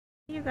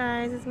You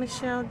guys, it's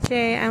Michelle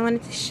J. I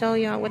wanted to show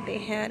y'all what they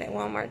had at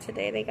Walmart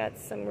today. They got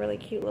some really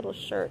cute little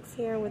shirts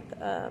here with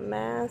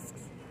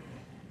masks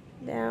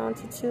down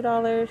to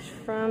 $2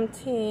 from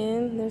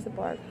 $10. There's a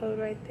barcode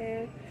right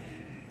there.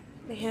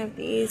 They have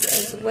these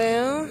as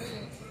well,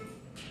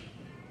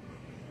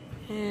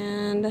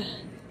 and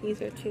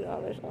these are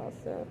 $2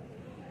 also.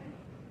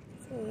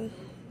 See?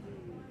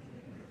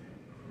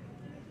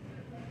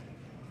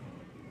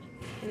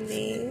 And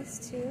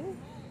these two,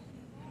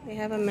 they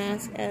have a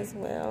mask as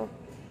well.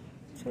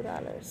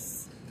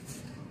 $2.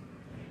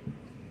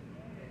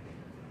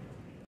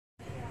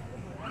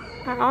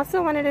 I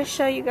also wanted to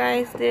show you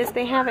guys this.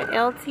 They have an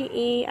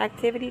LTE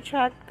activity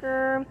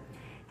tracker.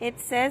 It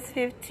says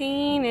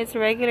 15. It's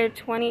regular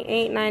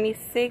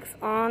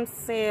 $28.96, on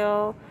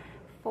sale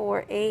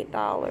for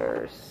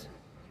 $8.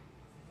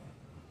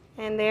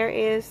 And there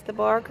is the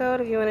barcode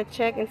if you want to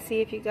check and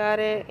see if you got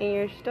it in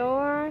your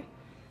store.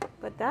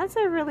 But that's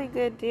a really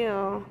good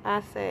deal,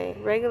 I say.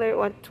 Regular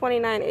or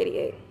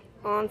 $29.88.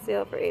 On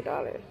sale for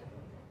 $8.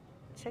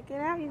 Check it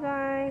out, you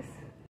guys.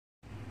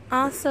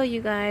 Also, you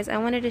guys, I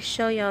wanted to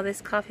show y'all this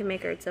coffee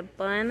maker. It's a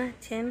Bun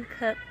 10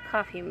 cup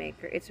coffee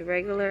maker. It's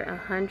regular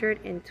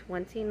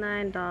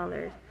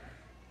 $129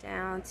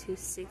 down to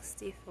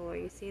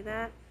 $64. You see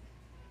that?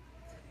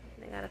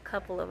 They got a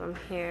couple of them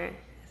here.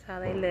 That's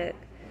how they look.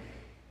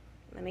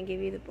 Let me give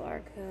you the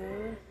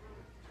barcode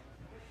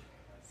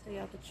so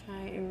y'all can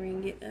try and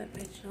ring it up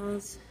at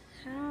y'all's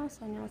house,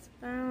 on y'all's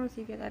phone,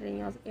 see if you got it in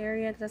y'all's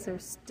area, because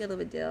that's still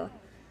of a deal.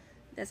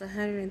 That's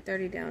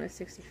 $130 down to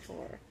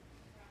 $64.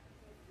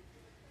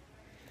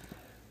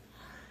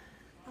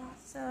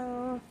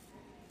 Also,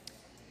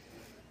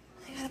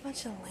 I got a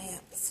bunch of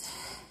lamps,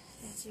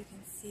 as you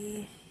can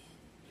see.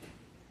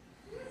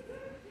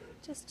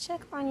 Just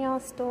check on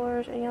y'all's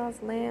stores and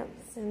y'all's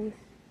lamps and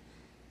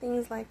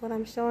things like what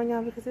I'm showing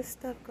y'all, because this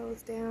stuff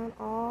goes down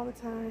all the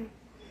time.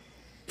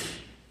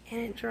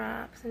 And it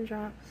drops and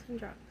drops and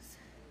drops.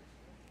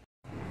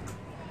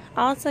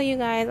 Also, you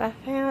guys, I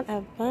found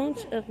a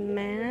bunch of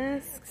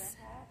masks,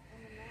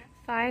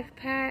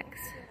 5-packs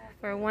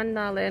for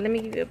 $1. Let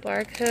me give you a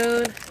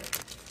barcode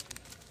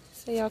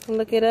so y'all can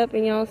look it up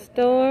in y'all's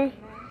store.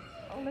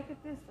 Oh, look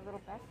at this, the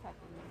little backpack.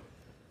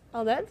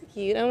 Oh, that's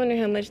cute. I wonder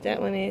how much that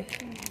one is.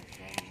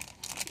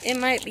 It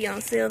might be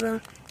on sale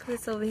though, because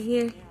it's over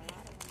here.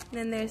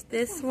 Then there's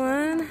this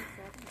one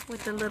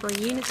with the little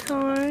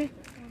unicorn.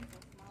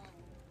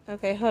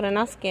 Okay, hold on,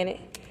 I'll scan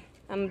it.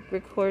 I'm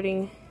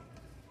recording.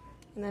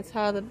 And that's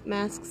how the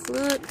masks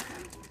look.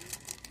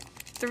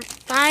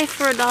 5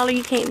 for $1,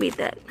 you can't beat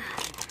that.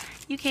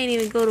 You can't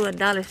even go to a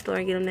dollar store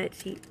and get them that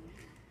cheap.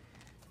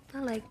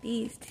 I like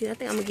these too. I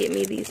think I'm gonna get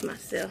me these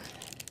myself.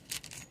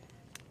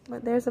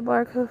 But there's a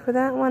barcode for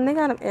that one. They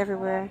got them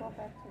everywhere.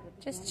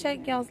 Just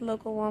check y'all's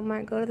local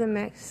Walmart. Go to the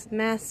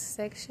mask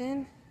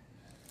section.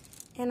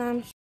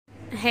 And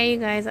hey you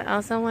guys, I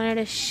also wanted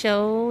to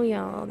show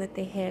y'all that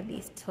they have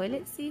these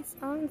toilet seats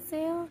on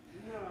sale.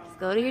 Just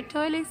go to your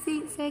toilet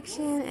seat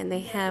section and they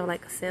have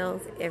like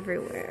sales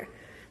everywhere.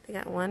 They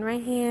got one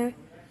right here.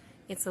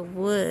 It's a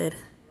wood.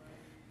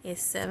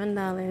 It's $7.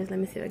 Let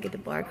me see if I get the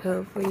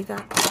barcode for you guys.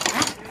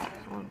 I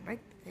don't want to break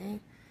the thing.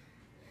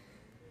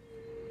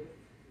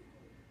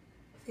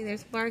 See,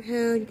 there's a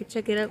barcode. You can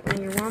check it up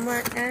on your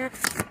Walmart app.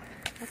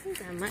 I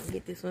think I might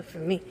get this one for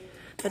me.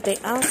 But they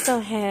also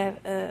have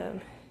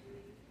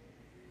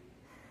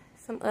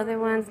some other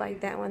ones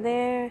like that one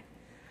there.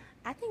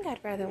 I think I'd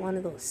rather one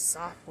of those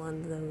soft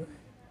ones though.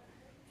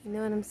 You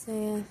know what I'm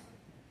saying?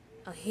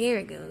 Oh, here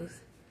it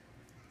goes.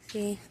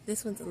 See,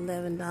 this one's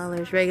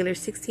 $11. Regular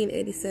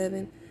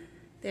 $16.87.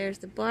 There's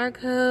the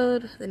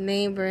barcode. The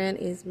name brand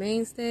is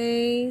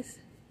Mainstays.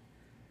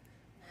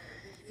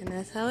 And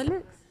that's how it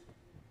looks.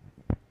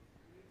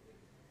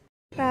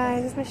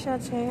 Guys, it's Michelle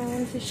J. I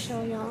wanted to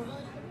show y'all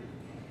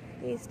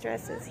these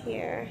dresses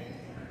here.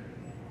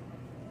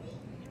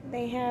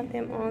 They have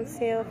them on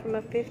sale from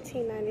a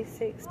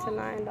 $15.96 to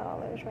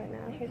 $9 right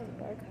now. Here's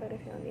the barcode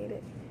if y'all need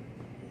it.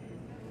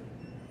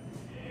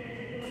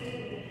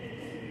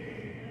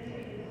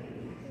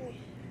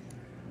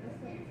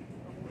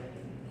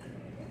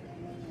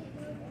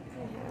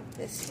 We have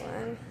this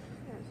one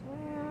as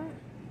well.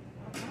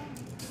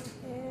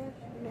 And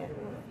that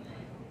one.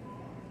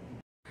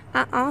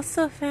 I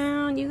also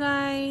found, you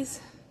guys,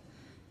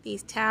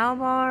 these towel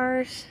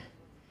bars,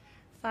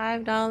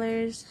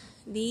 $5.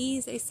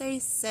 These, they say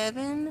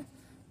 7,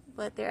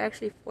 but they're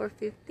actually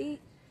 $4.50.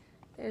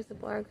 There's the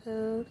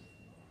barcode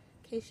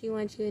in case you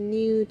want you a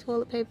new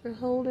toilet paper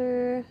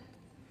holder.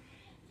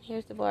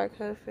 Here's the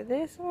barcode for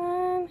this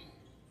one.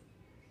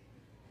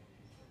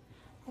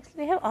 Actually,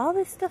 they have all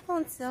this stuff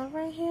on sale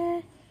right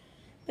here,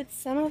 but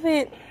some of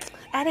it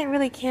I didn't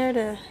really care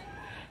to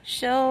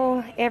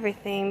show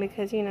everything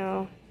because, you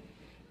know,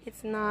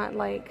 it's not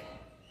like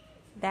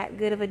that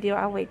good of a deal.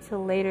 I'll wait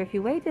till later. If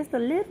you wait just a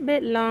little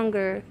bit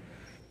longer,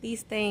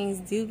 these things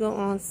do go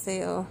on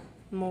sale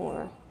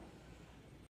more.